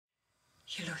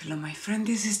Hello my friend,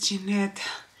 this is Jeannette.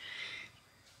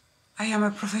 I am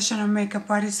a professional makeup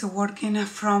artist working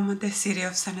from the city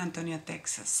of San Antonio,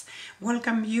 Texas.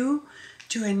 Welcome you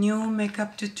to a new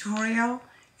makeup tutorial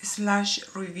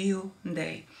 / review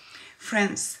day.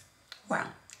 Friends, well,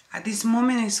 at this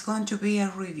moment it's going to be a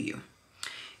review.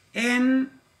 And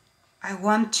I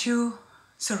want to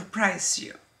surprise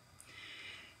you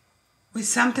with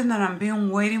something that I've been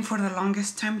waiting for the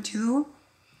longest time to do.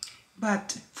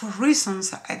 But for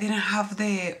reasons, I didn't have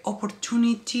the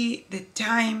opportunity, the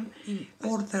time in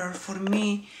order for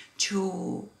me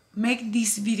to make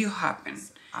this video happen.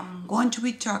 I'm going to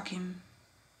be talking,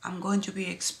 I'm going to be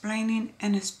explaining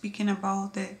and speaking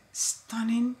about the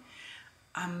stunning,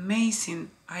 amazing,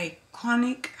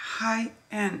 iconic,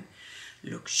 high-end,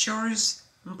 luxurious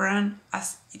brand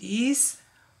as it is,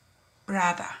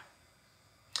 Prada.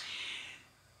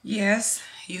 Yes,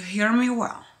 you hear me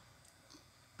well.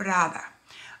 Prada.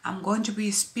 I'm going to be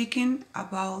speaking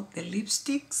about the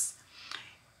lipsticks,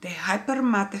 the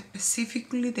hypermatte,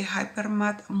 specifically the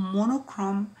hypermatte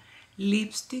monochrome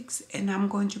lipsticks, and I'm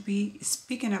going to be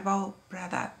speaking about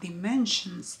Prada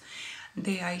Dimensions,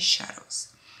 the eyeshadows.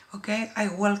 Okay, I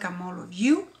welcome all of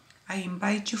you. I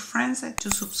invite you friends to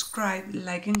subscribe,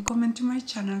 like and comment to my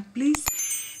channel, please,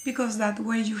 because that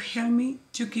way you help me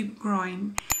to keep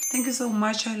growing. Thank you so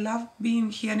much. I love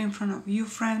being here in front of you,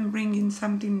 friend, bringing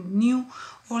something new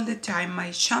all the time.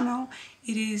 My channel,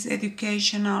 it is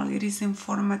educational, it is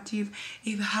informative.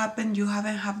 If you haven't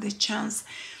had the chance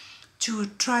to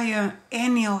try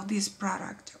any of these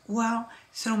products, well,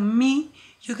 through me,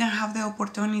 you can have the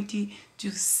opportunity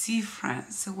to see,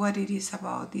 friends, what it is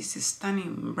about this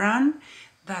stunning brand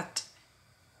that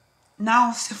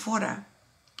now Sephora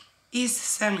is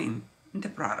selling the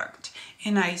product,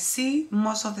 and I see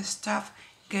most of the stuff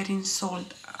getting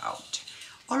sold out.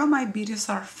 All of my videos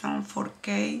are filmed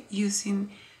 4K using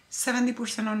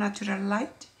 70% of natural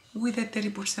light with a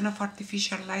 30% of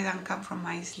artificial light and come from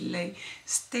my slay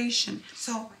station.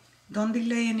 So don't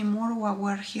delay anymore what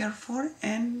we're here for,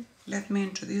 and let me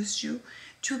introduce you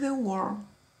to the world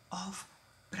of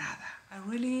Prada. I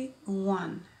really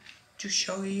want to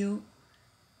show you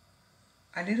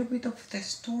a little bit of the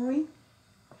story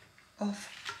of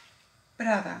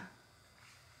Prada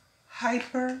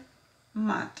Hyper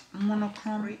Matte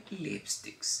Monochrome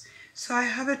Lipsticks. So I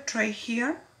have a tray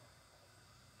here.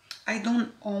 I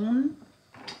don't own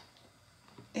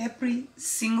every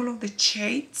single of the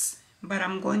shades, but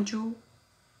I'm going to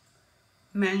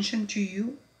mention to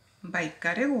you by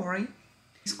category.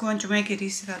 It's going to make it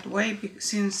easy that way, because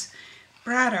since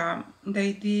Prada,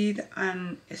 they did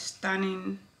an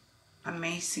stunning,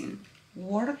 amazing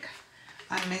work,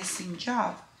 amazing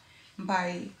job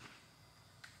by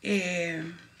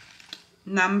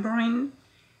numbering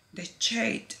the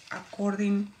shade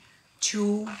according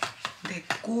to the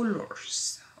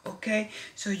colors. Okay,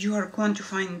 so you are going to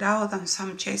find out that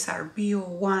some shades are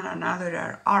B01, another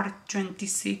are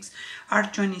R26,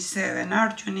 R27,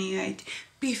 R28,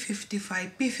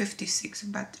 P55,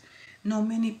 P56, but not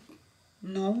many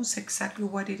knows exactly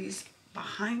what it is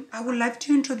behind. I would like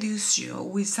to introduce you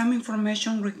with some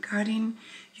information regarding,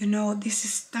 this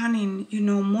stunning,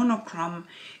 monochrome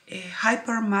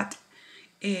hyper matte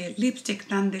lipstick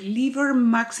that deliver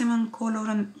maximum color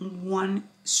and one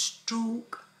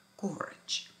stroke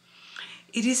coverage.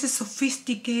 It is a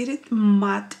sophisticated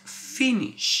matte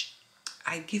finish.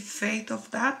 I give faith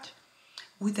of that,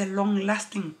 with a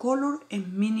long-lasting color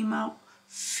and minimal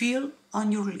feel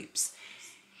on your lips.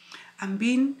 I'm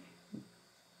being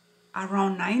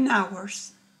around 9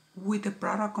 hours with the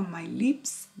product on my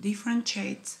lips, different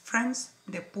shades. Friends,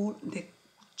 the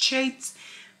shades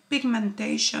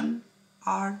pigmentation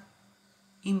are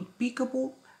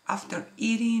impeccable after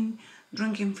eating,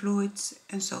 drinking fluids,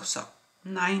 and so.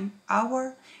 9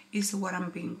 hours is what I'm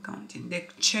being counting. The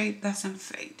shade doesn't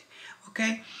fade.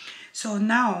 Okay, so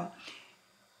now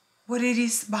what it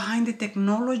is behind the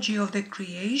technology of the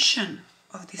creation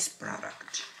of this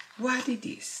product, what it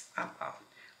is about.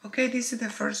 Okay, this is the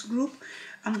first group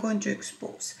I'm going to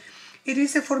expose. It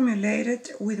is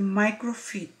formulated with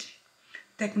microfit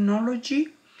technology.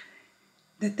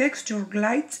 The texture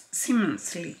glides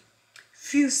seamlessly,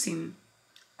 fusing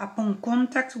upon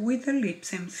contact with the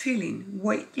lips and feeling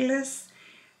weightless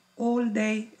all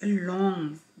day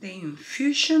long. The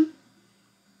infusion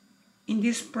in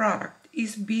this product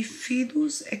is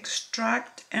bifidus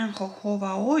extract and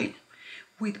jojoba oil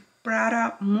with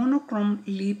Prada monochrome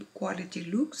lip quality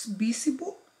looks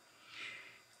visible,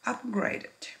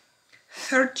 upgraded.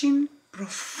 13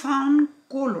 profound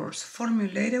colors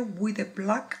formulated with a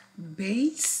black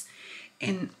base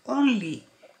and only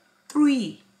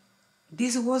 3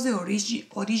 This was the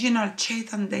original shade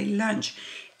that they launched,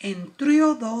 and 3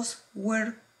 of those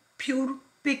were pure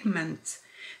pigments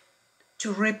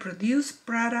to reproduce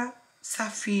Prada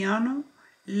Saffiano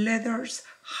leather's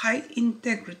high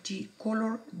integrity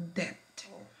color depth.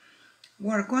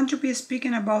 We're going to be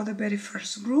speaking about the very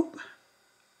first group,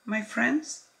 my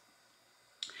friends.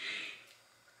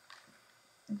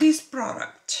 These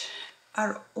products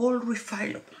are all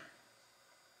refillable,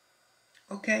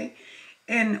 okay?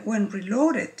 And when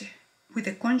reloaded with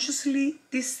a consciously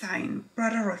designed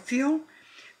Prada refill,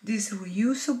 these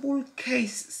reusable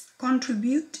cases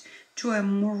contribute to a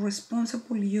more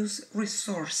responsible use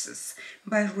resources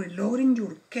by reloading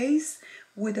your case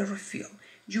with a refill.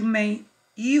 You may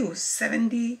use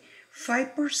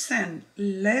 75%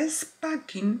 less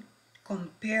packing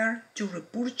compared to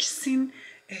repurchasing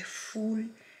a full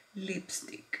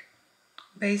lipstick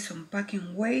based on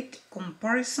packing weight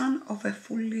comparison of a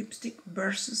full lipstick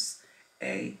versus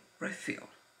a refill.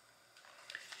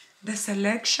 The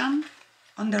selection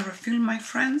on the refill, my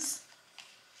friends,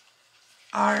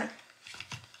 are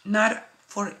not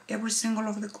for every single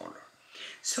of the color.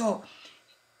 So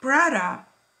Prada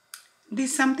did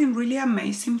something really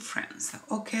amazing, friends,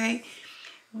 okay?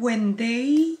 When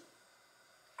they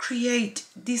create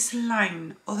this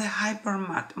line of the hyper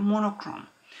matte monochrome,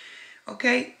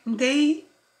 okay, they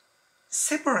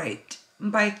separate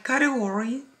by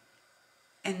category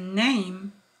and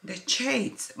name the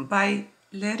shades by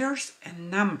letters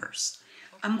and numbers.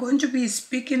 I'm going to be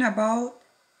speaking about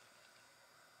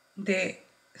the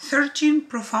 13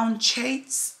 profound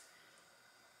shades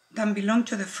that belong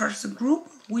to the first group,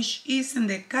 which is in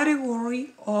the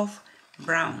category of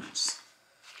browns.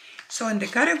 So in the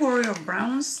category of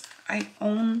browns, I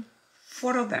own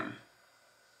 4 of them.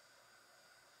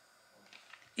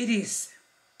 It is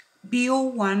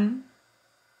BO1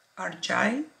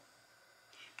 Argile,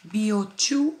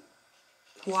 BO2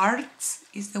 Quartz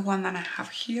is the one that I have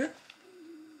here,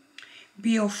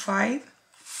 BO5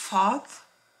 FAUVE,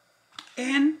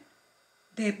 and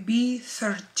the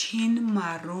B13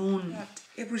 Maroon.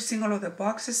 Every single of the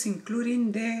boxes,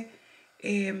 including the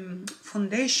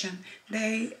foundation,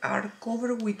 they are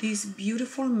covered with this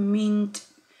beautiful mint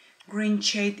green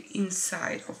shade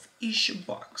inside of each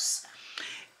box.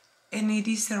 And it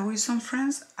is the reason,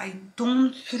 friends, I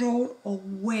don't throw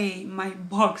away my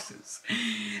boxes.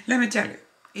 Let me tell you,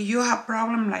 if you have a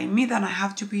problem like me, then I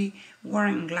have to be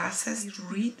wearing glasses to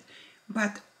read,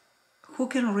 but who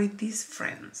can read these,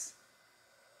 friends?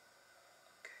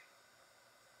 Okay.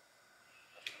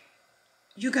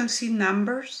 You can see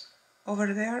numbers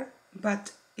over there,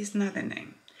 but it's not a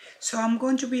name. So I'm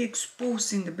going to be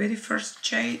exposing the very first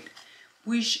shade,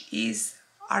 which is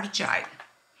Argile.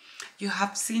 You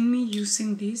have seen me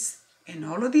using this, and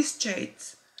all of these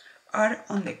shades are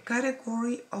on the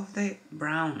category of the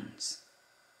browns.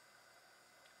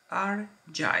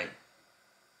 Argile.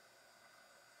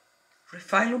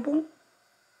 Refillable,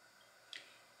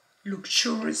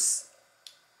 luxurious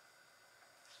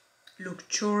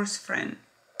friend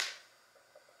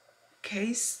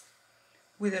case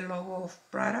with the logo of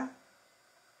Prada.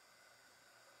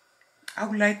 I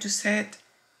would like to say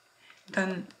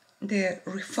that the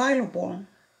refillable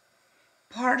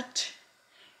part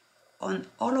on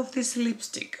all of this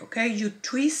lipstick, okay, you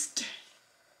twist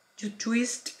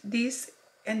this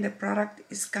and the product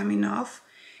is coming off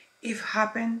if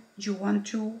happen you want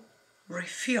to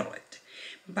refill it.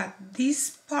 But this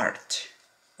part,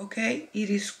 okay, it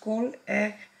is called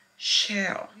egg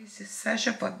shell. This is such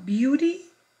of a beauty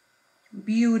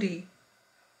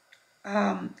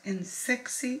and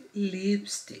sexy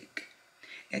lipstick,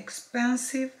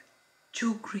 expensive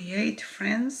to create,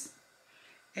 friends.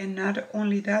 And not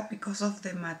only that, because of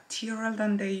the material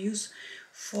that they use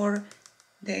for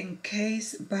the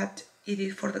encase, but it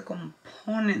is for the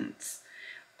components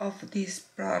of this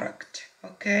product,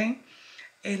 okay?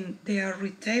 And they are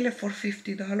retailed for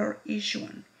 $50 each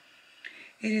one.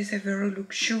 It is a very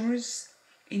luxurious,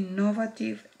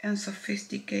 innovative, and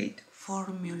sophisticated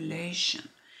formulation.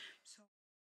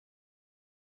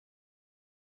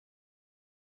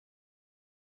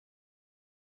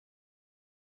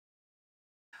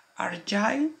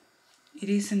 Argile, it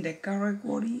is in the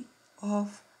category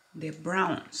of the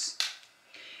browns.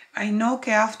 I know that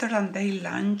after they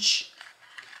launch,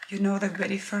 you know, the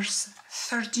very first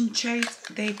 13 shades,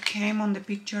 they came on the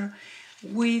picture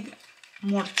with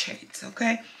more shades,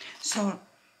 okay? So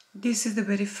this is the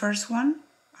very first one,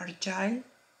 Argile.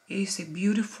 It is a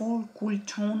beautiful, cool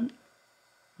tone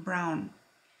brown.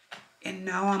 And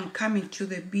now I'm coming to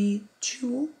the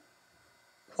B2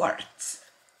 Quartz,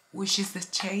 which is the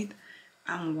shade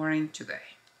I'm wearing today.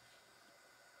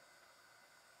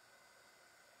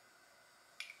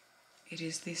 It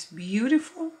is this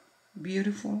beautiful,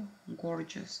 beautiful,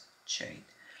 gorgeous shade.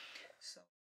 So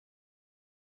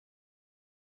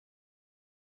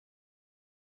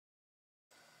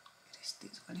it is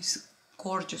this one. Is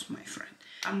gorgeous, my friend.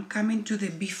 I'm coming to the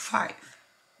B5.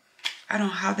 I don't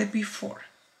have the B4.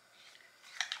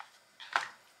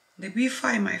 The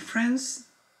B5, my friends,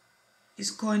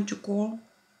 is going to call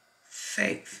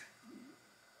FAUVE.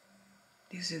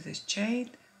 This is the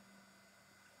shade.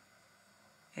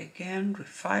 Again,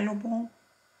 refillable.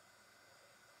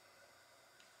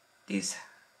 This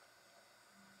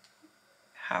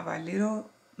have a little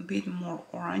bit more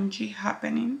orangey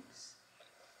happenings.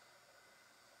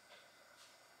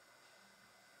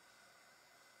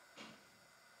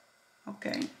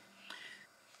 Okay,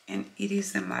 and it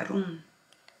is the maroon,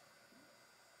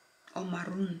 or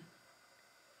maroon,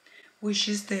 which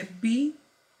is the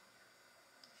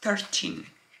B13.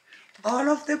 All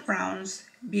of the browns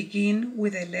begin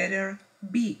with the letter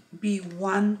B.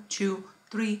 B1, 2,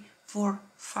 3, 4,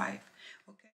 5.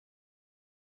 Okay.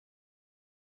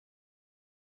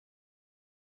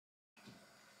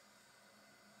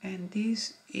 And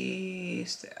this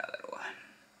is the other one.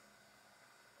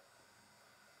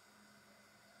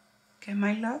 Okay,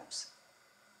 my loves.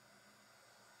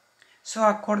 So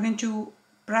according to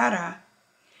Prada,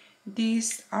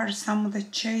 these are some of the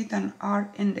shades that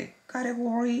are in the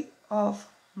category of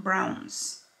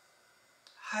browns.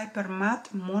 Hyper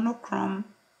matte monochrome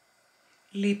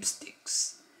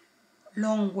lipsticks.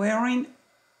 Long wearing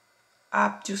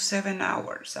up to 7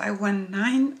 hours. I went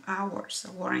 9 hours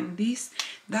wearing this.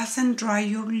 Doesn't dry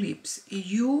your lips. If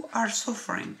you are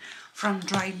suffering from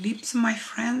dry lips, my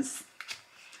friends,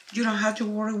 you don't have to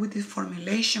worry with this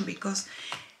formulation because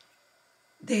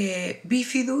the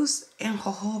bifidus and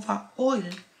jojoba oil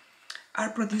are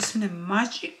producing a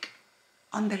magic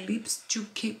on the lips to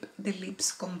keep the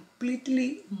lips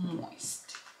completely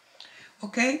moist.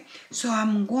 Okay, so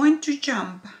I'm going to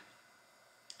jump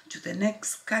to the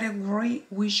next category,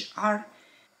 which are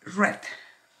red.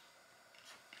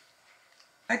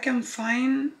 I can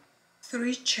find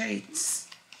 3 shades.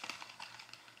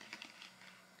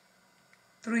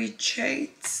 3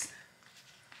 shades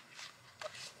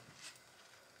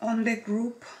on the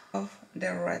group of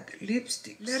the red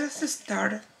lipstick. Let us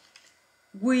start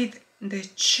with the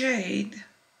shade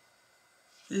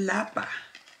Lava.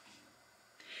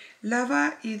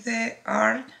 Lava is the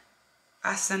art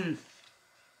as an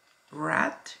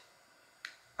rat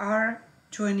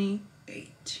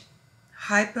R28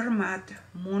 hyper matte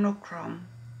monochrome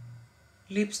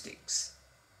lipsticks.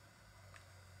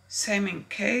 Same in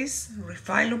case,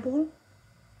 refillable,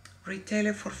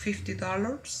 retailed for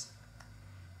 $50.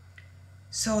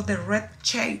 So the red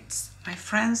shades, my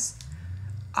friends,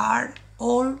 are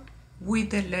all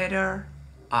with the letter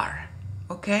R,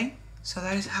 okay? So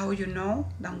that is how you know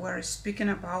that we're speaking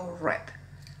about red.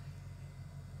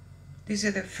 This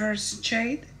is the first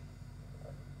shade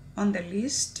on the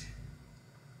list.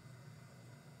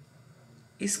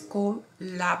 It's called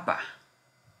Lava.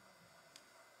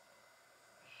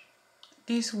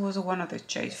 This was one of the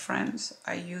shades, friends,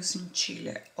 I used in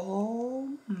Chile.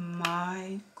 Oh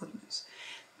my goodness.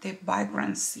 The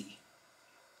vibrancy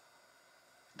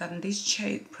that this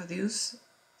shade produces,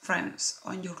 friends,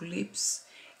 on your lips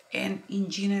and in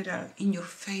general in your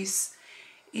face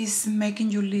is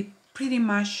making your lip pretty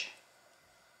much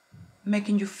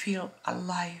making you feel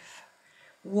alive.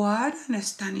 What an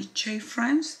stunning shade,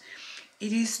 friends.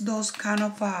 It is those kind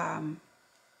of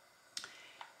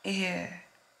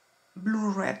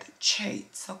blue-red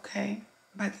shades, okay?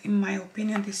 But in my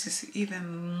opinion, this is even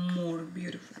more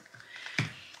beautiful.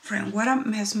 Friend, what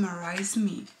mesmerized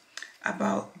me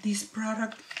about this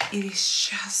product, it is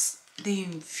just the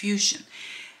infusion.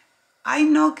 I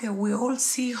know that we all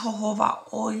see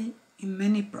jojoba oil in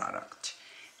many products.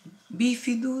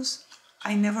 Bifidus,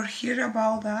 I never hear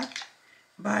about that,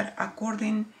 but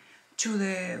according to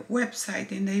the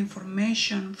website and the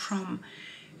information from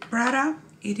Prada,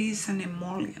 it is an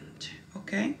emollient,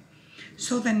 okay?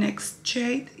 So the next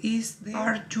shade is the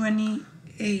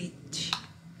R28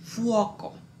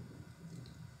 FUOCO.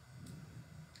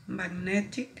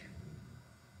 Magnetic,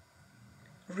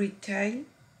 retail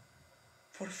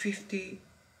for $50.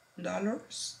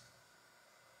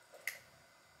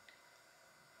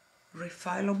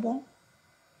 Refillable,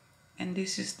 and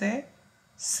this is the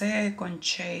second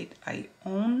shade I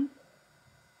own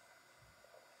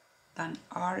that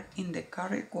are in the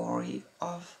category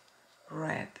of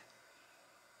red.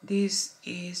 This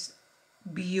is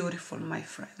beautiful, my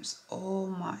friends. Oh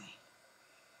my,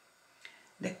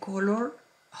 the color,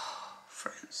 oh,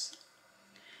 friends,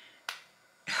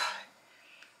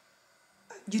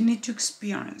 you need to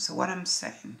experience what I'm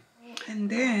saying. And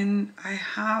then I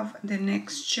have the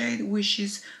next shade, which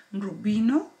is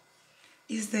Rubino.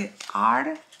 Is the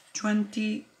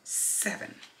R27.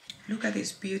 Look at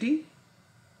this beauty.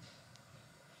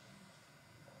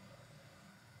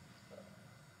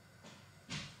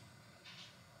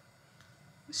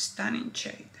 Stunning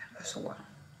shade as well.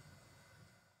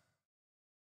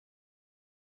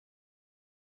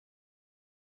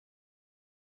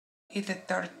 It's the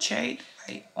third shade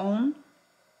I own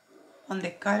on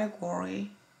the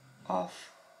category of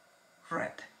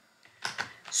red.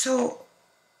 So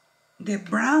the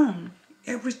brown,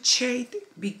 every shade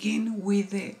begin with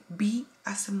the B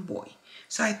as in boy.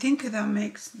 So I think that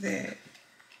makes the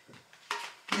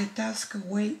task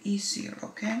way easier,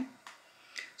 okay?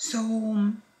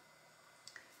 So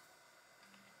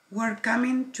we're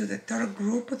coming to the third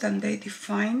group that they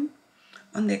define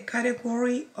on the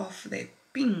category of the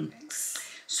pinks.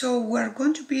 So we're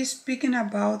going to be speaking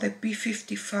about the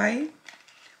P55,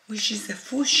 which is the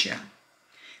fuchsia.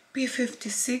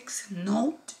 P56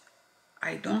 NOTTE,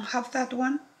 I don't have that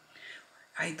one.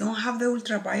 I don't have the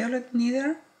ultraviolet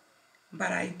neither,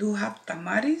 but I do have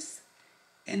Tamaris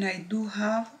and I do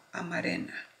have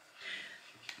Amarena.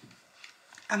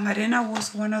 Amarena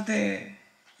was one of the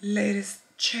latest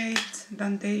shades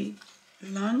that they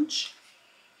launched.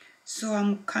 So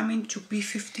I'm coming to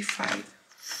P55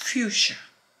 fuchsia.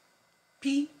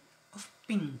 P of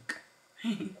pink.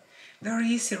 Very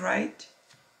easy, right?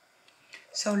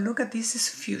 So look at this is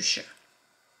fuchsia.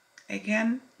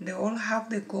 Again, they all have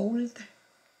the gold,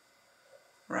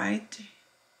 right?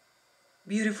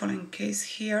 Beautiful encase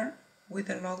here with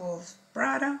the logo of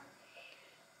Prada.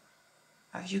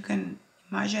 As you can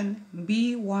imagine,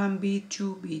 B1,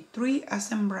 B2, B3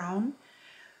 as in brown,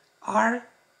 R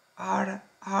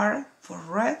for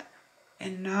red,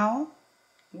 and now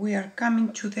we are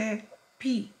coming to the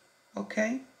P,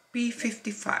 okay?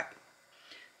 P55.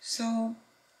 So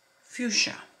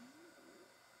fuchsia,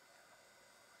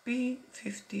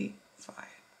 P55.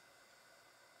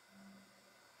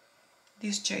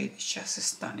 This shade is just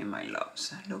stunning, my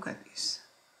loves. Look at this.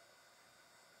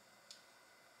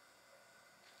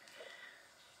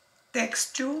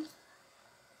 Texture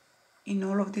in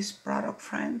all of these product,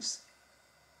 friends,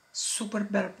 super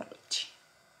velvety.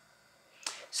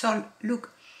 So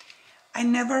look, I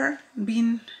never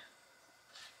been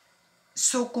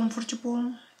so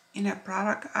comfortable in a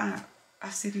product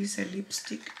as it is a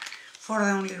lipstick, for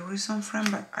the only reason,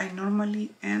 friend, but I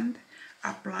normally end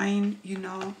applying, you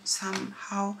know,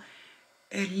 somehow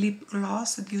a lip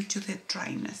gloss due to the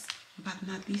dryness, but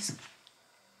not this.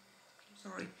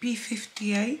 Sorry,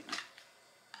 P58,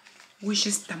 which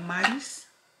is Tamaris,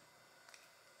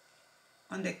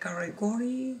 on the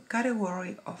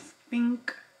category of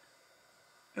pink.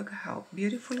 Look how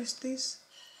beautiful is this.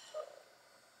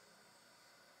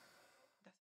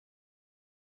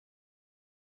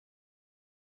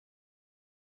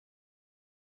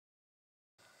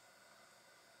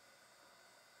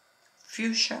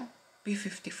 Fuchsia,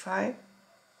 P55,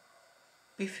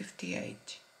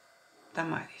 P58,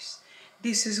 Tamaris.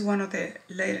 This is one of the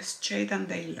latest shades and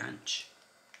they launch.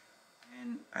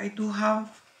 And I do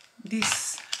have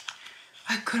this.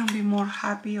 I couldn't be more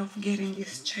happy of getting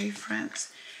this shade, friends.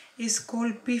 It's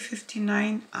called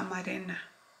P59 Amarena.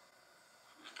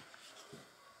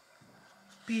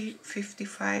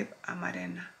 P55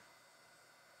 Amarena.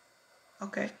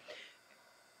 Okay.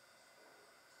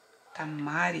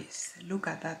 Tamaris. Look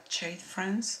at that shade,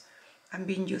 friends. I've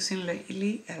been using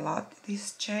lately a lot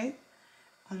this shade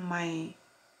on my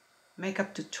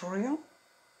makeup tutorial.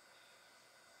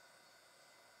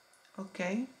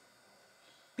 Okay.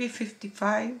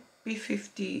 P55,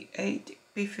 P58,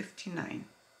 P59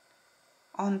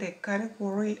 on the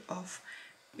category of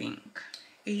pink.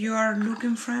 If you are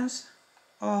looking, friends,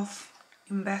 of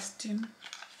investing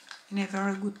in a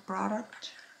very good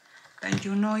product, then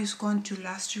you know it's going to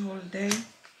last you all day,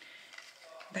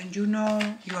 then you know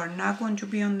you are not going to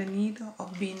be on the need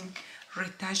of being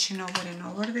retouching over and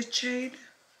over the shade,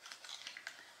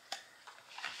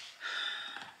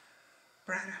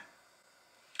 Prada.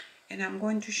 And I'm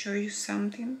going to show you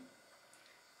something.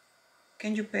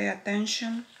 Can you pay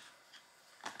attention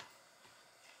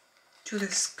to the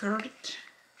skirt?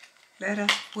 Let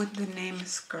us put the name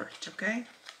skirt, okay?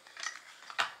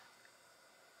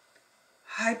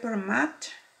 Hyper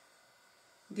matte,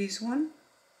 this one,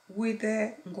 with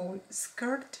the gold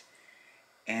skirt,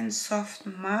 and soft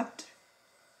matte,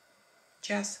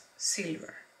 just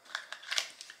silver.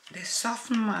 The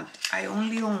soft matte, I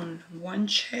only own one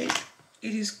shade.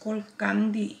 It is called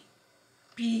Candy,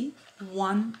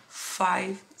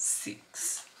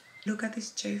 P156. Look at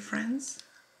this shade, friends.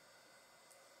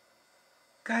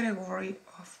 category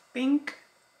of pink.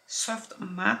 Soft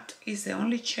matte is the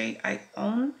only shade I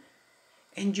own,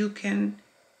 and you can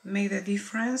make the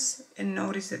difference and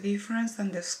notice the difference.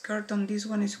 And the skirt on this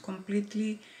one is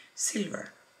completely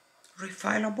silver,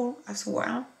 refillable as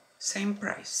well, same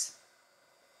price.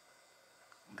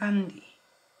 Candy.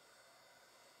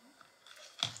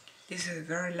 This is the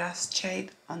very last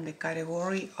shade on the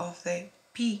category of the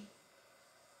P.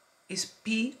 Is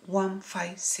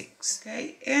P156.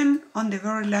 Okay, and on the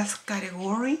very last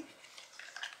category,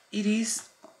 it is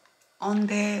on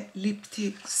the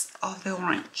lipsticks of the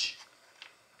orange.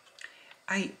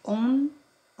 I own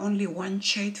only one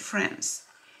shade, friends.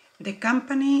 The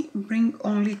company bring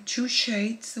only 2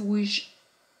 shades, which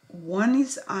one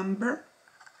is amber,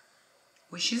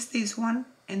 which is this one,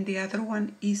 and the other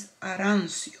one is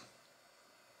Arancio.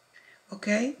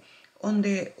 Okay, on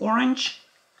the orange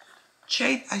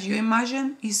shade, as you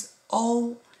imagine, is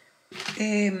all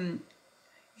it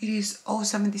is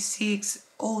 076,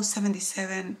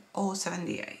 077,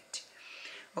 078.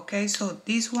 Okay, so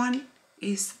this one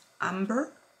is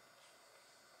amber.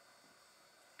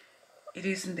 It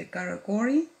is in the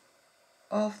category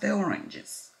of the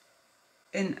oranges,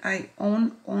 and I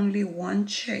own only one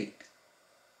shade.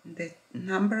 The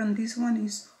number on this one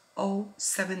is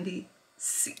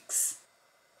 076.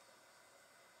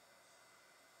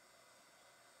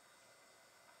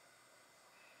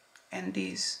 And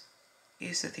this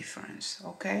is the difference,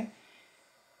 okay?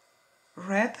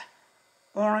 Red,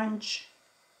 orange,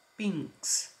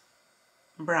 pinks,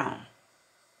 brown.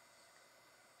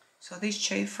 So this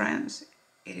shade, friends,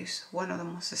 it is one of the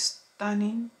most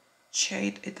stunning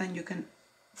shades that you can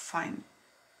find.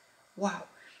 Wow,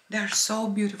 they are so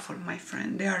beautiful, my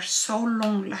friend. They are so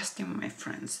long lasting, my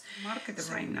friends. Market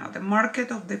right now, the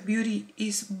market of the beauty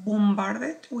is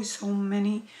bombarded with so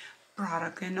many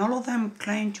products, and all of them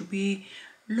claim to be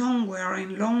long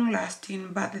wearing, long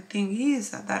lasting, but the thing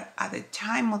is that at the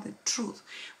time of the truth,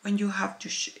 when you have to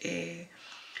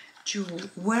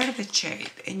wear the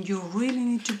shade and you really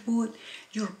need to put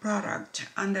your product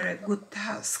under a good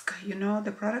task, you know,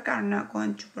 the product are not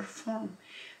going to perform.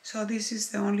 So this is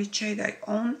the only shade I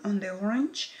own on the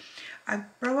orange.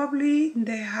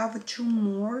 They have 2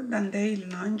 more than they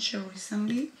launched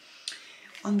recently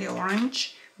on the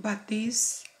orange, but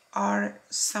these are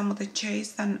some of the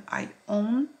shades that I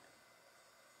own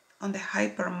on the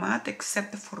hyper matte,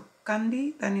 except for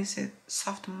candy, that is a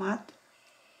soft matte.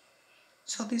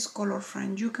 So this color,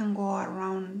 friend, you can go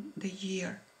around the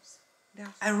year.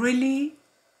 I really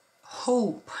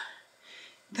hope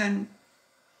that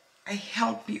I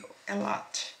help you a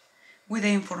lot with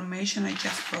the information I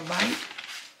just provide.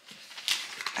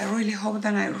 I really hope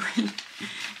that I really,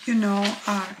 you know,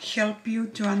 help you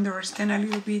to understand a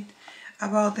little bit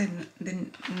about the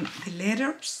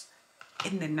letters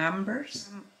and the numbers.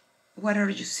 What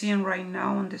are you seeing right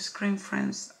now on the screen,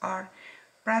 friends, are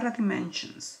Prada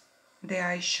Dimensions, the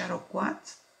eyeshadow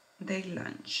QUARTZ they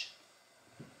launch.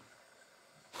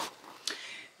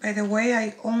 By the way,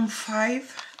 I own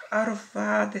 5 out of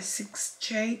the 6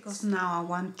 shades, because now I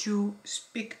want to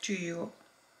speak to you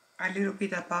a little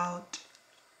bit about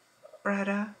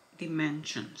Prada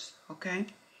Dimensions, okay?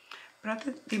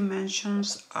 Prada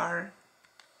Dimensions are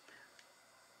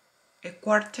a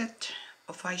quartet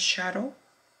of eyeshadow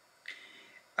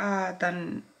that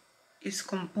is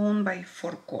composed by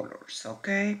 4 colors,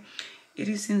 okay? It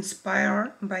is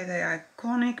inspired by the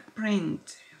iconic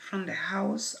print from the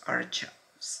house ARGILE.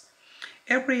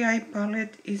 Every eye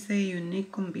palette is a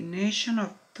unique combination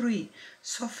of 3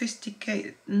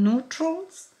 sophisticated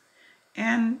neutrals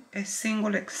and a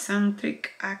single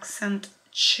eccentric accent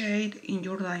shade in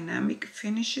your dynamic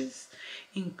finishes,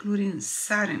 including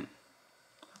satin.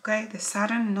 Okay, the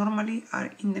satin normally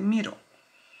are in the middle.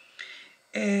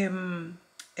 A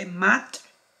matte,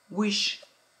 which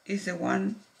is the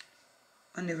one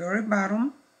on the very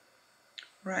bottom,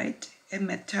 right? A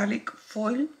metallic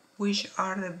foil, which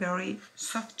are the very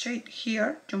soft shade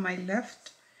here to my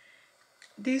left.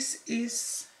 This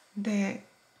is the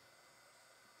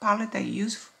palette I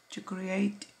use to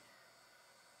create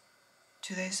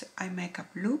today's eye makeup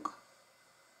look.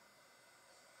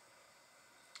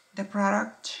 The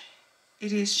product,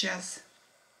 it is just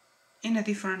in a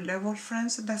different level,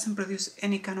 friends. It doesn't produce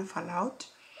any kind of fallout.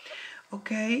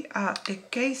 Okay, the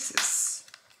cases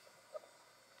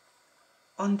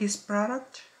on this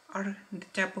product are the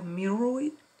type of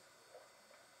mirroring.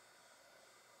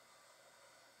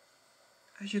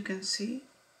 As you can see,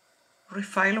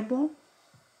 refillable.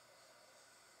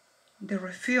 The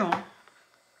refill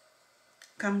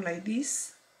comes like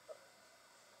this.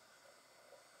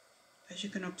 As you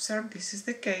can observe, this is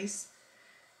the case,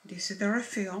 this is the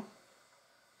refill.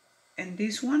 And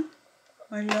this one,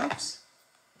 my loves,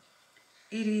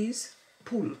 it is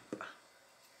PULP.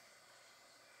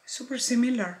 Super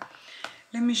similar.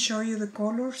 Let me show you the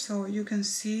color so you can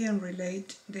see and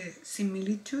relate the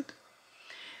similitude.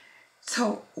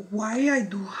 So why I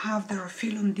do have the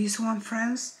refill on this one,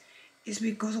 friends, is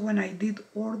because when I did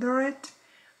order it,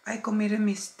 I committed a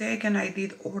mistake and I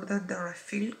did order the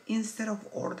refill instead of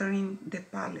ordering the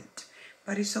palette.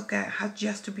 But it's okay, I had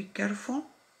just to be careful.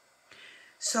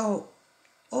 So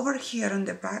over here on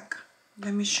the back,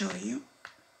 let me show you.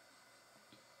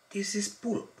 This is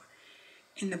PULP.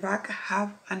 In the back I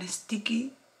have a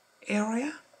sticky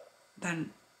area that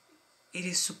it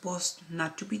is supposed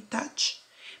not to be touched,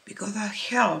 because that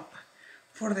help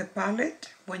for the palette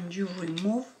when you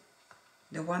remove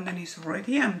the one that is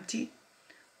already empty,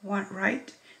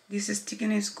 right? This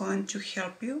stickiness is going to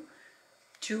help you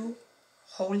to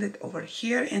hold it over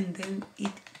here and then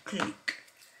it click.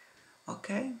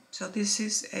 Okay, so this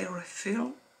is a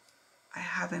refill I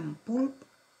have in PULP,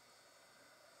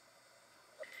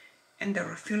 and the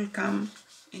refill come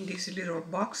in these little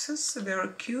boxes, very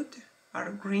cute,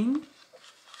 are green.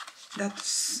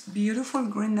 That's beautiful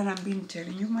green that I've been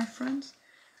telling you, my friends.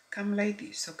 Come like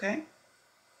this, okay?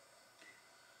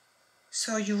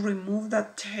 So you remove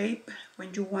that tape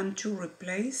when you want to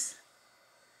replace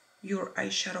your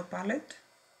eyeshadow palette,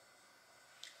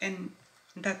 and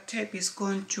that tape is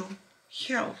going to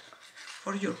help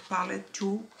for your palette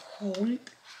to hold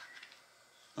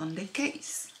on the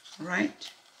case, right?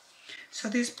 So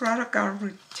this product are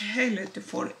retailed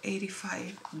for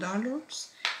 $85,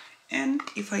 and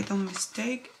if I don't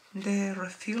mistake, the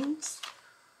refills,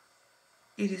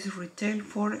 it is retailed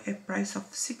for a price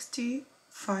of $65.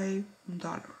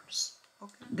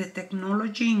 Okay. The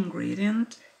technology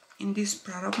ingredient in this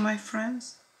product, my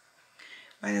friends,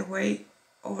 by the way,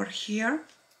 over here,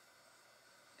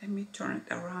 let me turn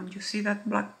it around. You see that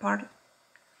black part?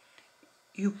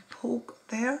 You poke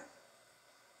there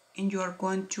and you are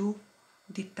going to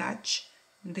detach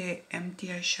the empty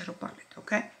eyeshadow palette,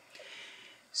 okay?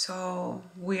 So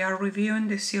we are reviewing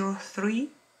the 03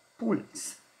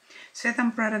 pulls. Set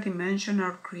and Prada dimension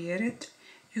are created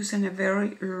using a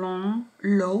very long,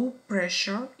 low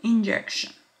pressure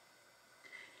injection.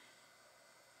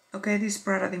 Okay, these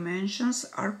Prada dimensions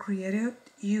are created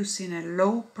using a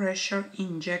low pressure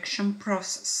injection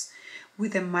process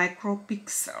with the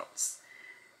micropixels.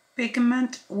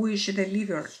 Pigment which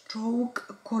delivers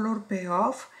stroke color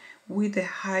payoff with a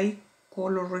high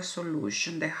color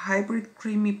resolution. The hybrid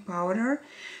creamy powder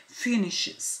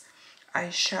finishes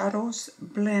eyeshadows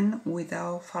blend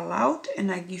without fallout,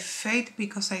 and I give fade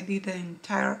because I did the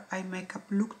entire eye makeup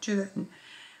look to the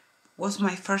was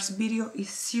my first video, is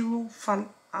zero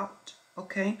fallout,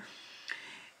 okay?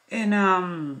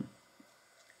 And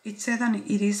it said that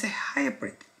it is a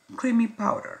hybrid creamy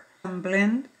powder and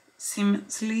blend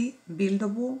seamlessly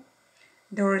buildable.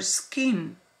 Their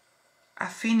skin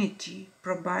affinity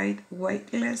provide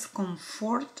weightless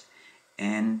comfort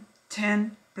and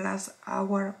 10+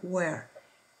 hour wear.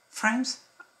 Friends,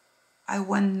 I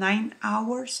went 9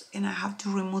 hours and I have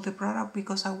to remove the product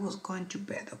because I was going to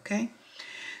bed, okay?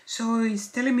 So it's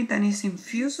telling me that it's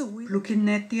infused with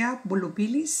Glucinetia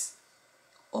volubilis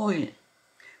oil.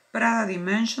 Prada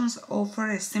Dimensions offer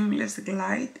a seamless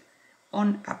glide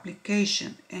on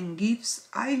application and gives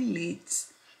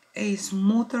eyelids a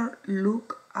smoother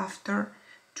look after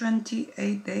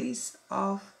 28 days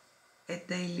of a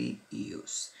daily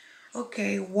use.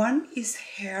 Okay, one is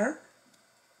hair,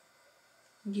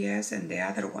 yes, and the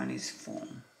other one is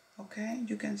foam. Okay,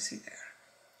 you can see there.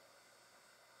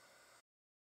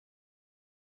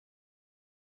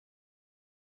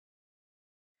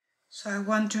 So I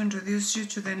want to introduce you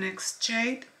to the next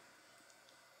shade.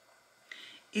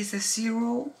 It's a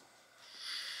 02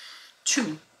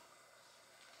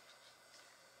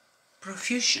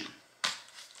 Profusion.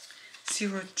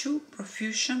 02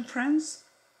 Profusion, friends.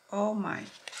 Oh my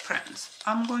friends,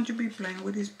 I'm going to be playing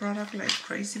with this product like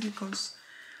crazy because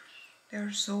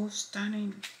they're so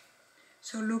stunning.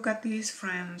 So look at these,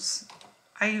 friends.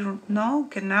 I don't know,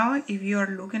 okay, now if you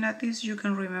are looking at this, you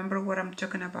can remember what I'm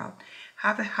talking about.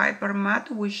 Have a hyper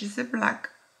matte, which is a black,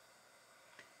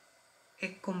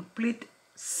 a complete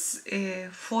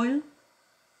foil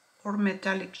or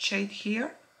metallic shade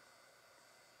here,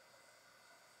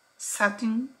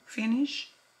 satin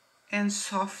finish, and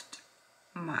soft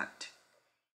matte.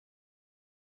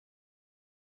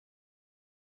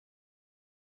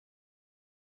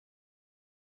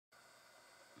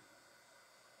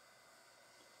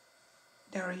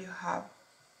 There you have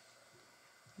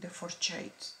the 4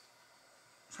 shades,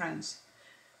 friends.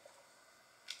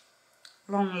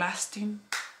 Long lasting,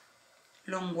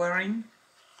 long wearing.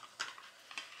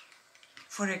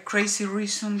 For a crazy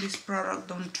reason, this product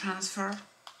don't transfer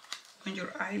on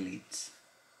your eyelids,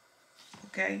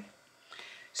 okay?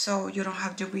 So you don't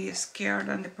have to be scared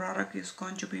and the product is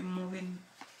going to be moving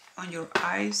on your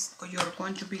eyes, or you're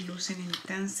going to be losing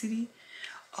intensity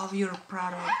of your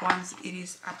product once it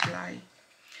is applied.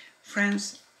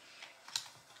 Friends,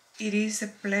 it is a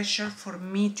pleasure for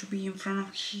me to be in front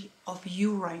of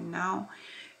you right now,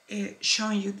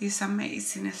 showing you this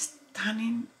amazing,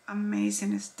 stunning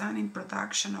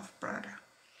production of Prada.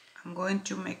 I'm going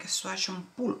to make a swatch on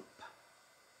PULP.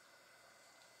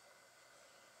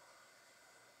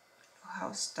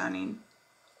 How stunning.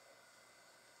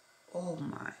 Oh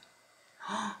my.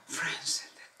 Oh, friends,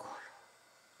 the color.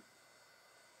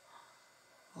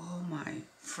 Oh my,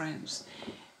 friends.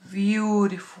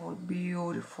 Beautiful,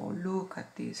 beautiful. Look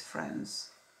at this, friends.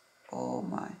 Oh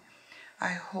my.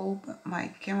 I hope my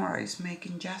camera is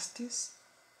making justice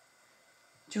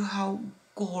to how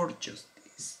gorgeous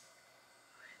this is.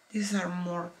 These are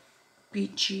more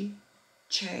peachy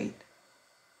shade.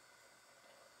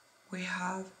 We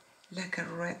have like a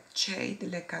red shade,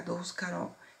 like those kind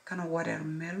of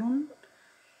watermelon,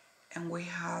 and we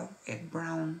have a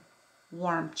brown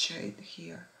warm shade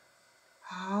here.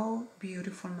 How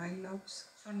beautiful, my loves.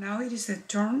 So now it is the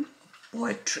turn of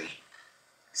Poetry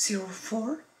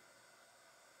 04.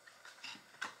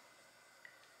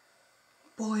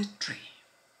 Poetry.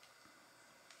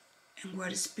 And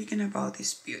we're speaking about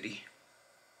this beauty.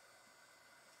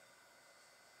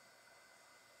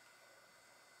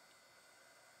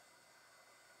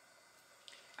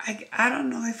 I don't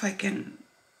know if I can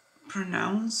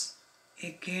pronounce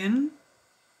again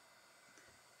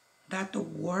that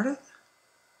word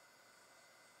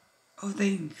of the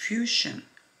infusion,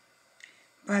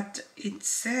 but it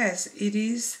says it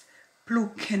is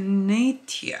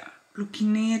Plucinetia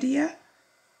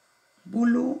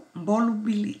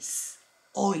volubilis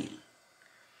oil.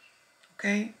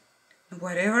 Okay,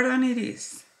 whatever than it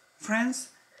is, friends,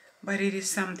 but it is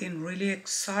something really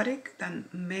exotic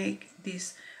that make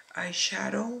these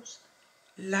eyeshadows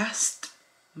last,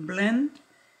 blend,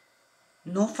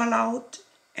 no fallout,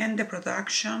 and the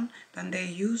production that they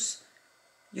use,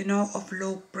 you know, of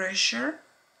low pressure,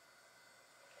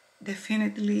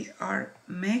 definitely are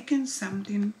making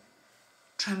something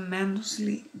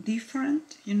tremendously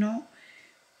different, you know,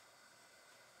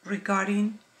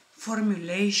 regarding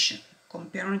formulation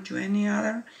comparing to any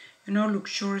other, you know,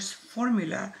 luxurious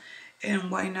formula. And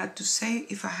why not to say,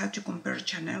 if I had to compare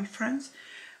Chanel, friends,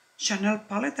 Chanel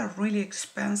palette are really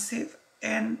expensive,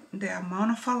 and the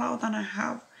amount of fallout that I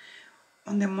have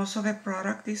on the most of the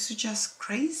product is just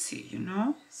crazy, you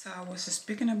know. So I was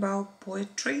speaking about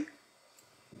Poetry.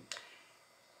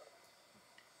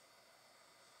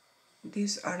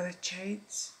 These are the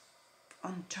shades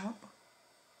on top.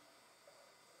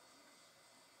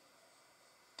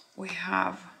 We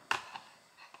have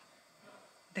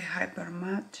the hyper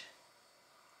matte,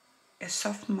 a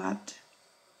soft matte,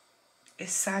 a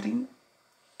satin,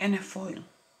 and a foil.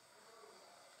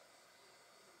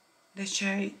 The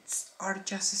shades are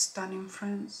just stunning,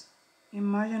 friends.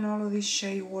 Imagine all of this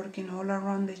shade working all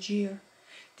around the year.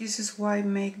 This is why I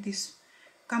make this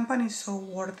company so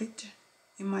worth it,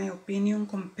 in my opinion,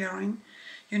 comparing,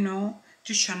 you know,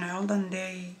 to Chanel. Then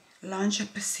they launch a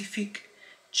specific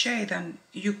shade and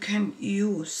you can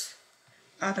use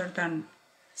other than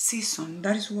season.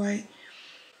 That is why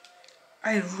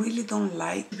I really don't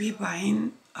like be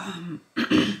buying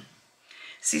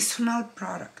seasonal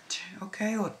product,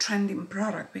 okay, or trending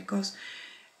product, because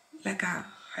like I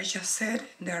just said,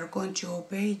 they are going to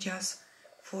obey just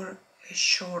for a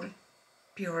short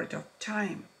period of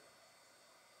time.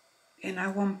 And I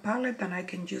want palette that I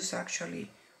can use actually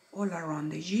all around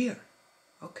the year,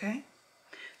 okay?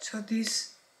 So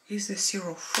this is the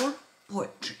 04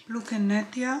 Poetry.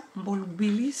 Plucinetia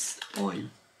volubilis oil.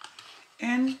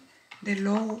 And the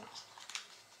low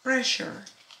pressure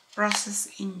process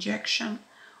injection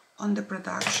on the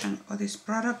production of this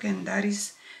product, and that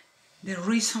is the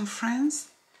reason, friends,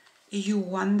 if you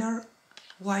wonder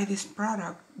why this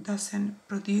product doesn't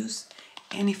produce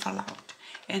any fallout.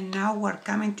 And now we're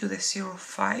coming to the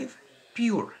 05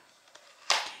 Pure,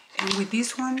 and with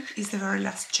this one is the very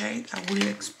last shade I will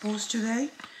expose today.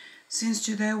 Since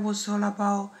today was all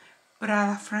about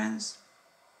Prada, friends,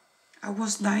 I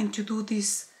was dying to do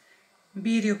this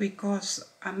video because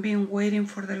I've been waiting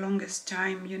for the longest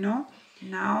time, you know.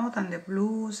 Now that the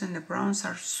blues and the browns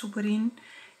are super in,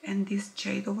 and this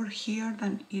shade over here,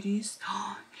 then it is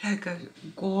like a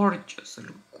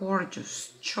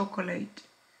gorgeous chocolate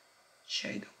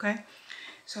shade, okay?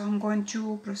 So I'm going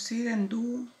to proceed and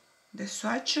do the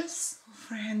swatches.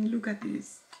 Friend, look at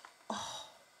this. Oh,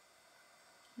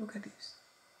 look at this.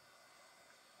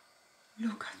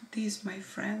 Look at this, my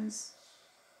friends.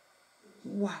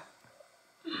 Wow.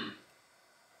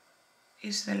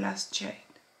 It's the last shade.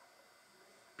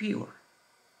 Pure.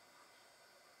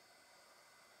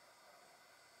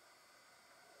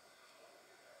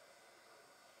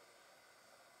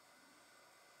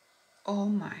 Oh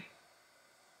my.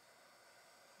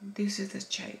 This is the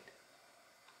shade.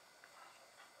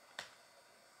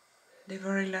 The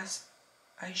very last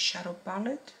eyeshadow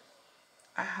palette.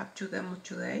 I have to demo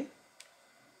today.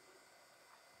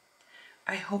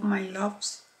 I hope, my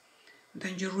loves,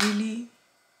 that you really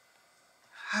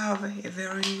have a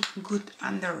very good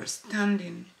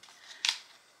understanding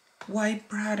why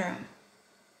Prada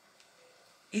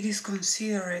it is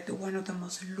considered one of the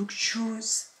most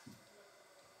luxurious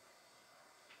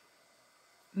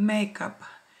makeup,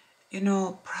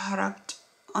 product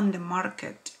on the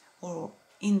market or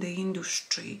in the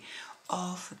industry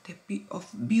of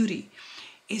beauty.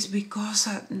 Is because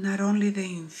not only the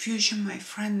infusion, my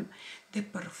friend, the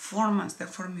performance, the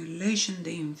formulation,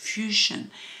 the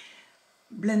infusion,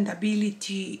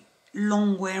 blendability,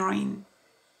 long wearing,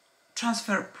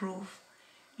 transfer proof.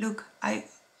 Look, I'm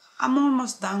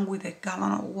almost done with a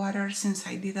gallon of water since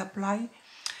I did apply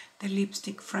the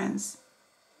lipstick, friends,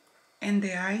 and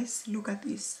the eyes. Look at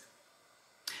this.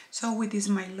 So with this,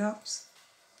 my loves,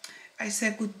 I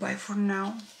say goodbye for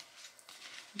now,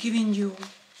 giving you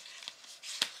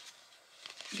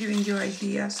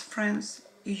ideas, friends.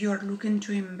 If you are looking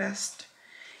to invest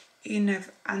in a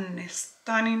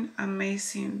stunning,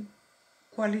 amazing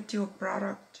quality of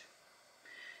product,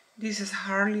 this is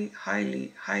highly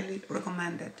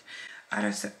recommended.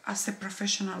 As a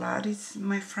professional artist,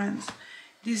 my friends,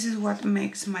 this is what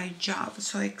makes my job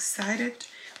so excited,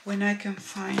 when I can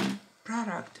find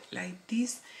product like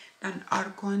this that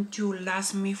are going to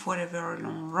last me for a very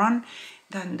long run,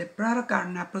 then the product are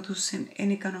not producing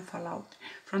any kind of fallout.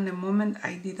 From the moment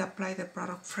I did apply the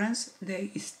product, friends,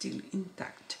 they is still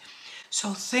intact.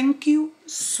 So thank you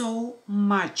so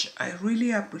much. I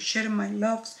really appreciate it, my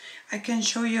loves. I can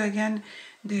show you again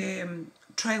the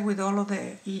tray with all of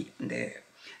the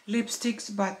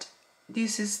lipsticks, but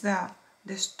this is the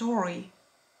story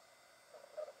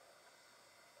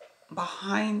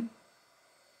behind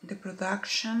the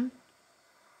production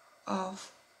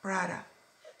of Prada.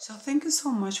 So thank you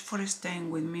so much for staying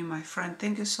with me, my friend.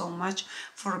 Thank you so much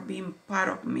for being part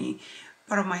of me,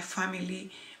 part of my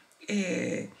family,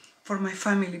 for my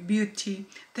family beauty.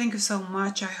 Thank you so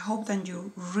much. I hope that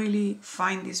you really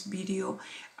find this video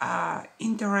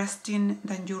interesting,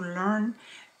 that you learn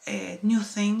new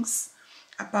things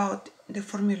about the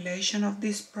formulation of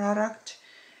this product.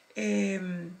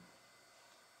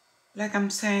 Like I'm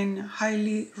saying,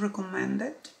 highly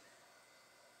recommended.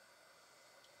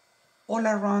 All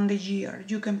around the year,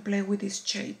 you can play with these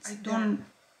shades. I don't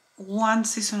want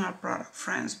seasonal product,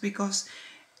 friends, because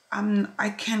I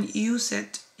can use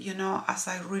it, as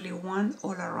I really want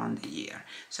all around the year.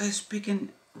 So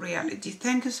speaking reality,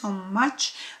 thank you so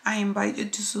much. I invite you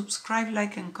to subscribe,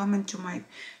 like, and comment to my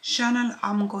channel.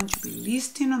 I'm going to be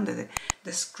listing on the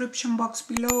description box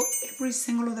below every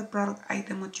single of the product I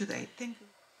demo today. Thank you.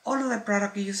 All of the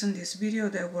products used in this video,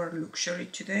 they were luxury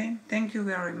today. Thank you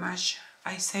very much.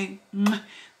 I say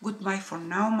goodbye for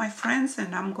now, my friends,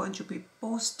 and I'm going to be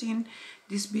posting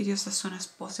these videos as soon as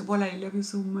possible. I love you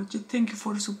so much. Thank you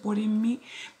for supporting me.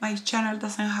 My channel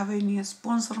doesn't have any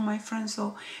sponsor, my friends,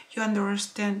 so you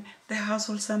understand the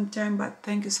hustle sometimes, but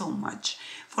thank you so much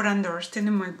for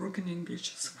understanding my broken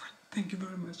English as well. Thank you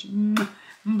very much.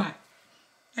 Bye.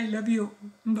 I love you.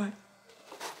 Bye.